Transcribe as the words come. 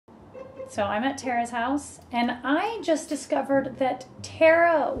So I'm at Tara's house, and I just discovered that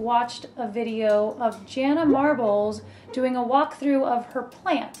Tara watched a video of Jana Marbles doing a walkthrough of her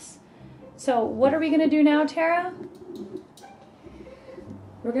plants. So what are we gonna do now, Tara?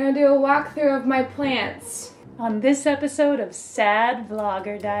 We're gonna do a walkthrough of my plants. On this episode of Sad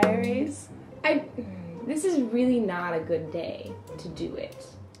Vlogger Diaries. This is really not a good day to do it.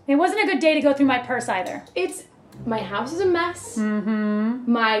 It wasn't a good day to go through my purse either. My house is a mess.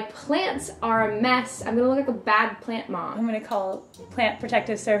 Mm-hmm. My plants are a mess. I'm gonna look like a bad plant mom. I'm gonna call Plant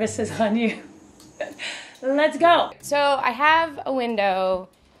Protective Services on you. Let's go. So I have a window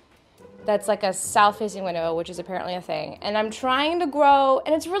that's like a south-facing window, which is apparently a thing. And I'm trying to grow,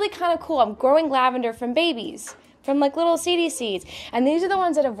 and it's really kind of cool. I'm growing lavender from babies, from like little seedy seeds. And these are the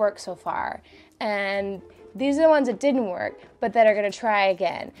ones that have worked so far. And these are the ones that didn't work, but that are gonna try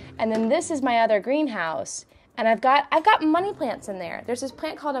again. And then this is my other greenhouse. And I've got money plants in there. There's this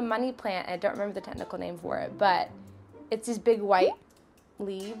plant called a money plant. I don't remember the technical name for it, but it's these big white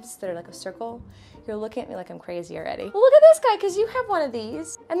leaves that are like a circle. You're looking at me like I'm crazy already. Well, look at this guy, because you have one of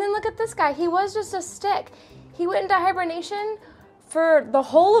these. And then look at this guy. He was just a stick. He went into hibernation for the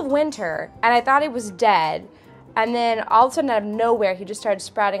whole of winter, and I thought he was dead. And then all of a sudden, out of nowhere, he just started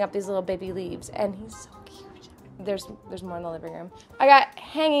sprouting up these little baby leaves, and he's so cute. There's more in the living room. I got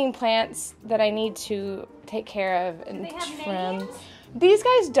hanging plants that I need to take care of and trim. These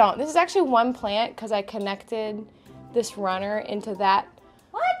guys don't. This is actually one plant because I connected this runner into that.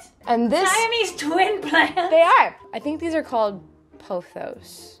 What? And this Siamese twin plants? They are. I think these are called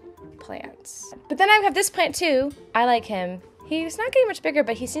pothos plants. But then I have this plant too. I like him. He's not getting much bigger,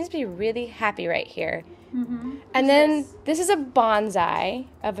 but he seems to be really happy right here. Mm-hmm. And then this is a bonsai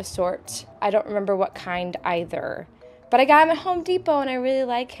of a sort. I don't remember what kind either. But I got him at Home Depot and I really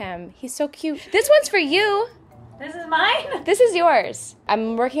like him. He's so cute. This one's for you. This is mine? This is yours.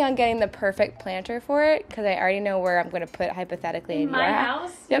 I'm working on getting the perfect planter for it because I already know where I'm going to put it hypothetically in my your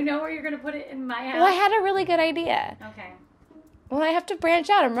house? Yep. You know where you're going to put it in my house? Well, I had a really good idea. Okay. Well, I have to branch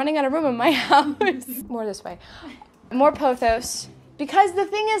out. I'm running out of room in my house. More this way. More pothos. Because the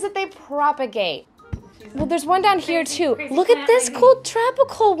thing is that they propagate. Well, there's one down here too. Look at this cool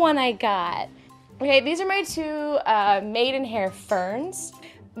tropical one I got. Okay, these are my two maidenhair ferns.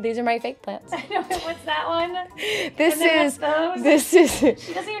 These are my fake plants. I know. What's that one? This is.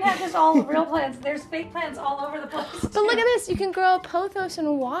 She doesn't even have just all real plants. There's fake plants all over the place. But look at this. You can grow pothos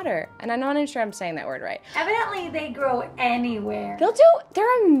in water. And I'm not even sure I'm saying that word right. Evidently, they grow anywhere.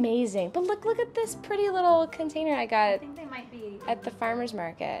 They're amazing. But look at this pretty little container I got I think they might be at the farmer's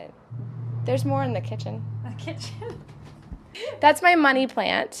market. There's more in the kitchen. The kitchen. That's my money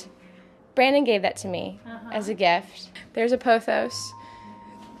plant. Brandon gave that to me as a gift. There's a pothos.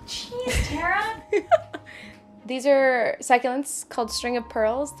 Jeez, Tara. These are succulents called string of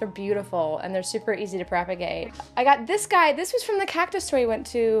pearls. They're beautiful and they're super easy to propagate. I got this guy. This was from the cactus store we went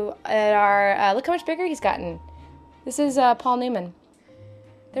to at our, look how much bigger he's gotten. This is Paul Newman.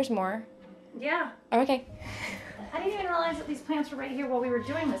 There's more. Yeah. Oh, okay. I didn't even realize that these plants were right here while we were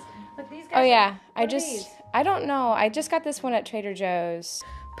doing this. Look, these guys. Oh yeah, these? I don't know. I just got this one at Trader Joe's.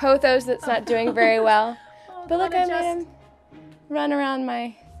 Pothos that's not doing very well. But look, I made him run around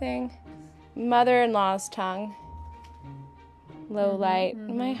my thing. Mother-in-law's tongue. Low light.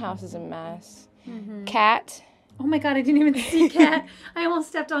 My house is a mess. Cat. Oh my god, I didn't even see Cat. I almost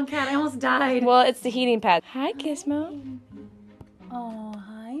stepped on Cat. I almost died. Well, it's the heating pad. Hi, Gizmo. Oh,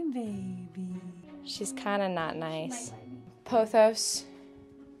 hi, baby. She's kind of not nice. Pothos.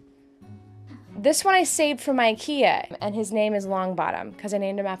 This one I saved from IKEA, and his name is Longbottom, because I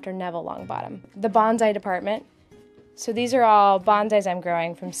named him after Neville Longbottom. The bonsai department. So these are all bonsais I'm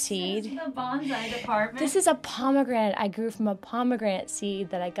growing from seed. This is the bonsai department. This is a pomegranate I grew from a pomegranate seed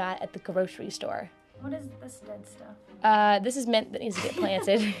that I got at the grocery store. What is this dead stuff? This is mint that needs to get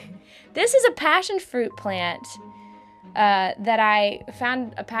planted. This is a passion fruit plant that I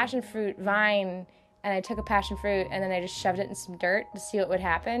found a passion fruit vine, and I took a passion fruit and then I just shoved it in some dirt to see what would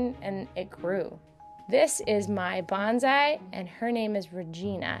happen, and it grew. This is my bonsai, and her name is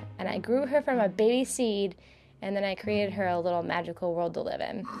Regina, and I grew her from a baby seed, and then I created her a little magical world to live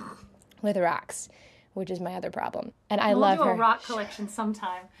in with rocks, which is my other problem. And I love her. We'll do a rock collection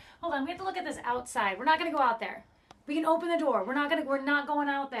sometime. Hold on, we have to look at this outside. We're not going to go out there. We can open the door. We're not going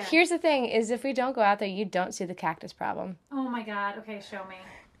out there. Here's the thing, is if we don't go out there, you don't see the cactus problem. Oh my god. Okay, show me.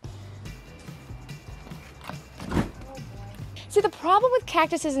 See, the problem with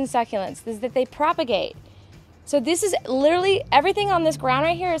cactuses and succulents is that they propagate. So this is literally, everything on this ground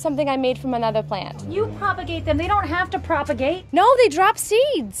right here is something I made from another plant. You propagate them. They don't have to propagate. No, they drop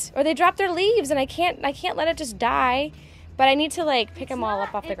seeds or they drop their leaves, and I can't let it just die. But I need to like pick them all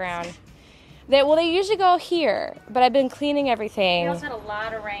up off the ground. They usually go here, but I've been cleaning everything. We also had a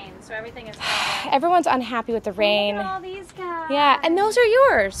lot of rain, so everything is falling down. Everyone's unhappy with the rain. Look at all these guys. Yeah, and those are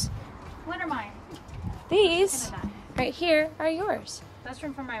yours. What are mine? These right here are yours. That's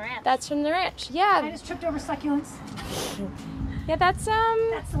from my ranch. That's from the ranch. I Yeah. just tripped over succulents. Yeah, that's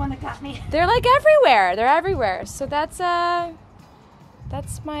That's the one that got me. they're like everywhere. They're everywhere. So that's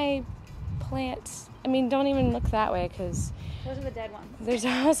my plants. I mean, don't even look that way because Those are the dead ones. there's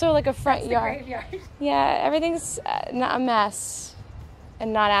also like a front That's yard. the graveyard. Yeah, everything's not a mess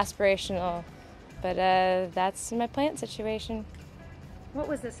and not aspirational. But that's my plant situation. What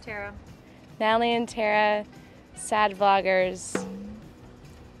was this, Tara? Natalie and Tara, sad vloggers.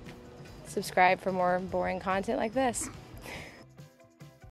 Subscribe for more boring content like this.